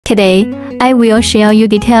Today, I will share you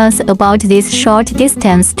details about this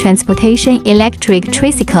short-distance transportation electric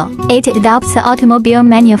tricycle. It adopts automobile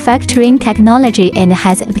manufacturing technology and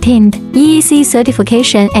has obtained EEC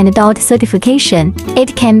certification and DOT certification.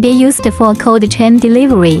 It can be used for cold chain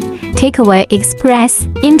delivery, takeaway express,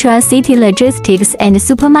 intra-city logistics and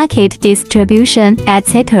supermarket distribution,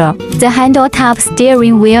 etc. The handle-top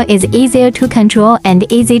steering wheel is easier to control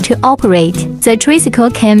and easy to operate. The tricycle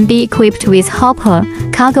can be equipped with hopper,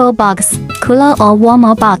 cargo box, cooler or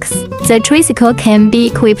warmer box. The tricycle can be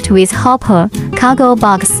equipped with hopper, cargo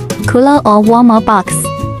box, cooler or warmer box.